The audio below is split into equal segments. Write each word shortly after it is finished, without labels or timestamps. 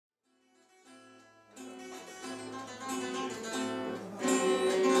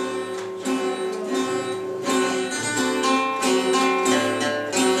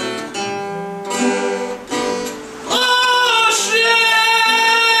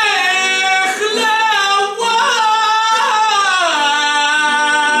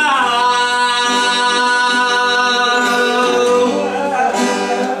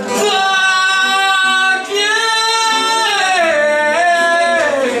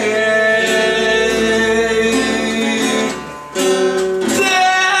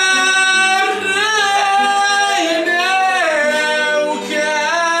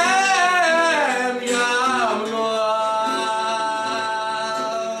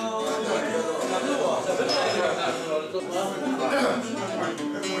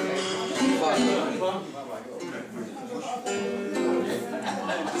This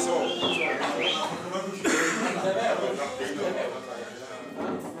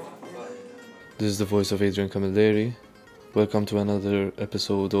is the voice of Adrian Camilleri. Welcome to another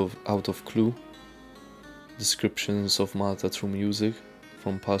episode of Out of Clue. Descriptions of Malta through music,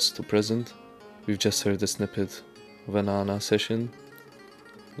 from past to present. We've just heard a snippet of an Ana session,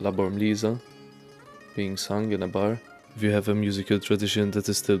 La Bormlisa, being sung in a bar. If you have a musical tradition that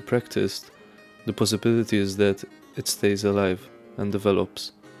is still practiced, the possibility is that it stays alive and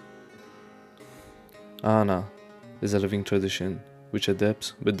develops. Ana is a living tradition which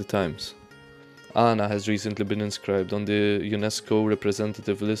adapts with the times. Ana has recently been inscribed on the UNESCO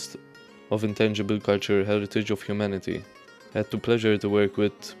representative list of intangible cultural heritage of humanity. I had the pleasure to work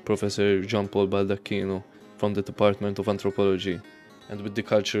with Professor Jean-Paul Baldacchino from the Department of Anthropology and with the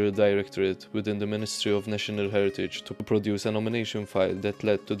Cultural Directorate within the Ministry of National Heritage to produce a nomination file that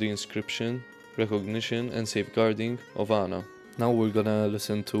led to the inscription, recognition and safeguarding of Ana. Now we're gonna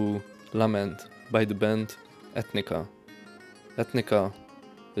listen to Lament by the band Ethnica. Ethnica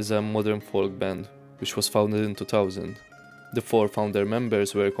is a modern folk band which was founded in 2000. The four founder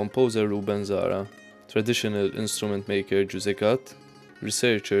members were composer Ruben Zara, traditional instrument maker Giuseppe Gat,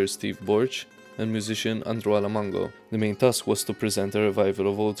 researcher Steve Borch, and musician Andrew Alamango. The main task was to present a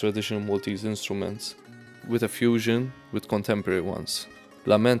revival of all traditional Maltese instruments, with a fusion with contemporary ones.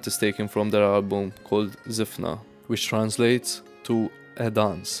 Lament is taken from their album called Zifna, which translates to a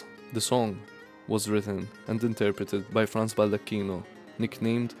dance. The song was written and interpreted by Franz Baldacchino,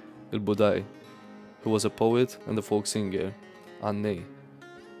 nicknamed Il Budai, who was a poet and a folk singer, Annei.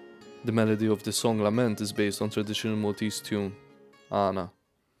 The melody of the song Lament is based on traditional Maltese tune, Ana.